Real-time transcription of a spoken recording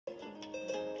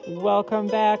Welcome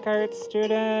back, art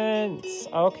students.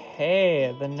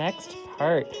 Okay, the next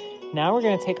part. Now we're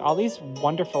going to take all these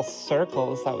wonderful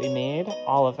circles that we made,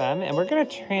 all of them, and we're going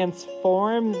to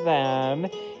transform them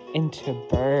into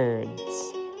birds.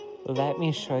 Let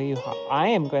me show you how I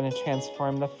am going to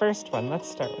transform the first one.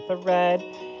 Let's start with the red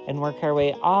and work our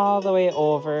way all the way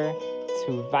over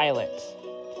to violet.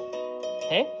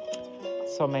 Okay,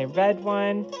 so my red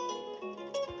one,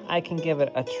 I can give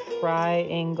it a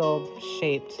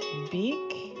triangle-shaped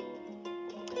beak.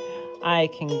 I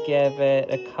can give it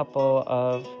a couple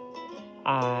of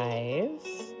eyes.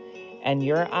 And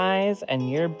your eyes and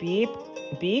your beak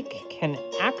can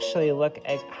actually look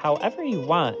at however you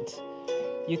want.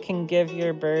 You can give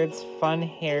your birds fun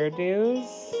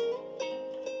hairdos.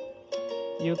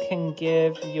 You can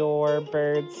give your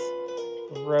birds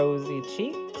rosy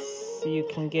cheeks. You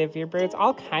can give your birds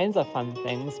all kinds of fun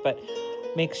things, but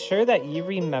make sure that you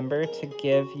remember to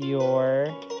give your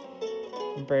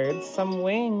birds some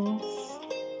wings.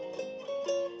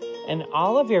 And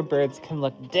all of your birds can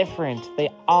look different. They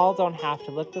all don't have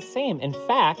to look the same. In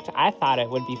fact, I thought it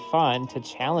would be fun to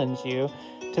challenge you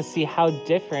to see how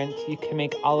different you can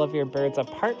make all of your birds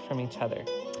apart from each other.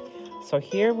 So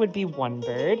here would be one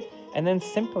bird, and then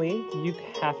simply you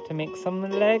have to make some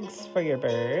legs for your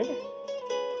bird.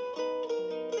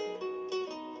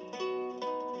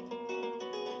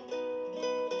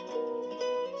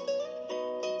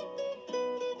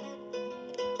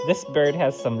 This bird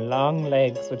has some long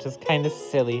legs, which is kind of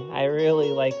silly. I really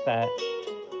like that.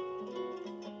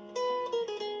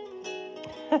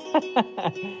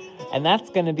 And that's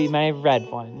going to be my red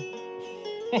one.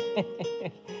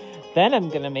 Then I'm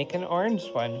going to make an orange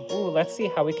one. Ooh, let's see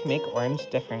how we can make orange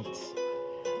different.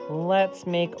 Let's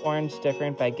make orange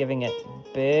different by giving it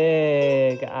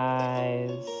big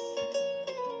eyes.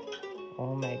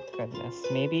 Oh my goodness.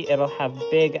 Maybe it'll have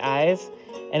big eyes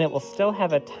and it will still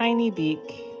have a tiny beak.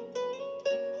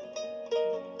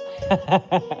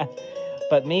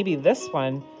 But maybe this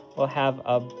one will have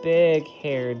a big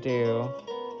hairdo.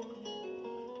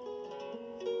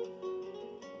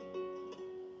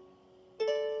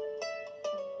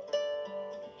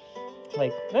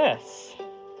 Like this.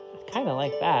 I kind of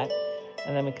like that.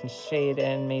 And then we can shade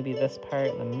in maybe this part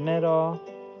in the middle.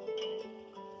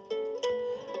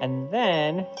 And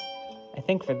then, I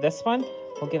think for this one,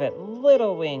 we'll give it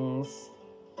little wings.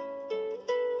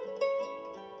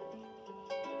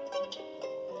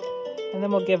 And then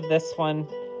we'll give this one,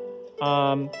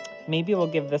 maybe we'll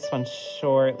give this one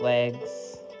short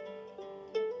legs.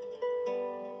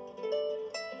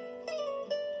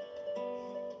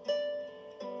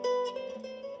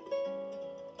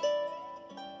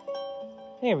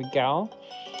 There we go.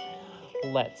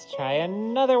 Let's try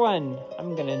another one.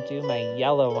 I'm gonna do my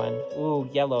yellow one. Ooh,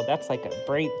 yellow, that's like a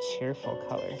bright, cheerful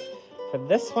color. For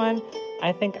this one,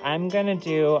 I think I'm gonna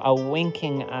do a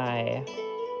winking eye.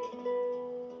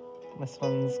 This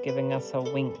one's giving us a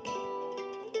wink.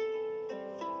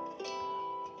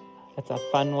 It's a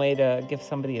fun way to give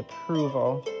somebody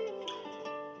approval.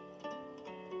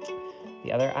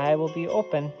 The other eye will be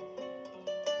open.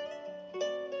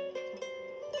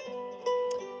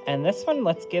 And this one,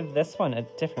 let's give this one a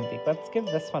different beak. Let's give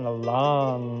this one a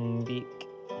long beak.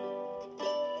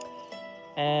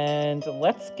 And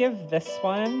let's give this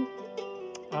one,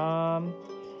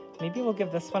 maybe we'll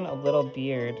give this one a little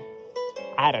beard.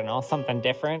 I don't know, something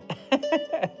different.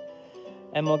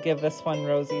 And we'll give this one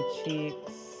rosy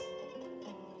cheeks.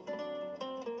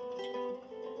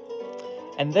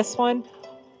 And this one,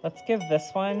 let's give this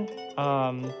one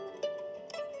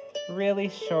really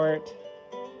short,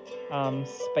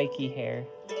 spiky hair.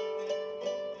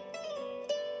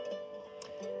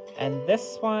 And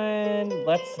this one,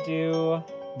 let's do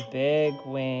big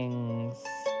wings.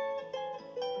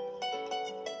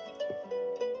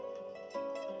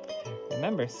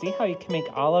 Remember, see how you can make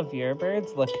all of your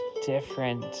birds look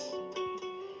different.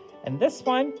 And this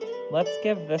one, let's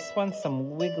give this one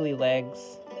some wiggly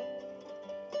legs.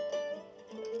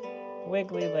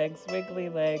 Wiggly legs, wiggly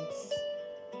legs.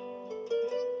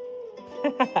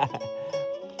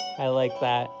 I like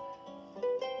that.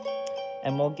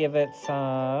 And we'll give it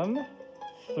some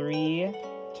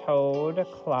 3-toed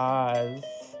claws.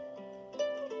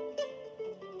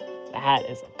 That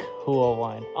is a cool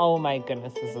one. Oh my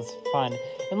goodness, this is fun.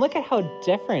 And look at how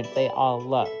different they all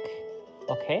look.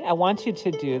 Okay, I want you to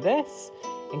do this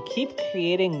and keep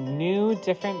creating new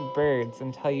different birds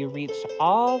until you reach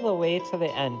all the way to the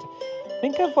end.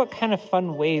 Think of what kind of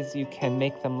fun ways you can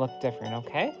make them look different,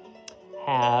 okay?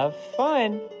 Have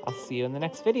fun. I'll see you in the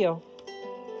next video.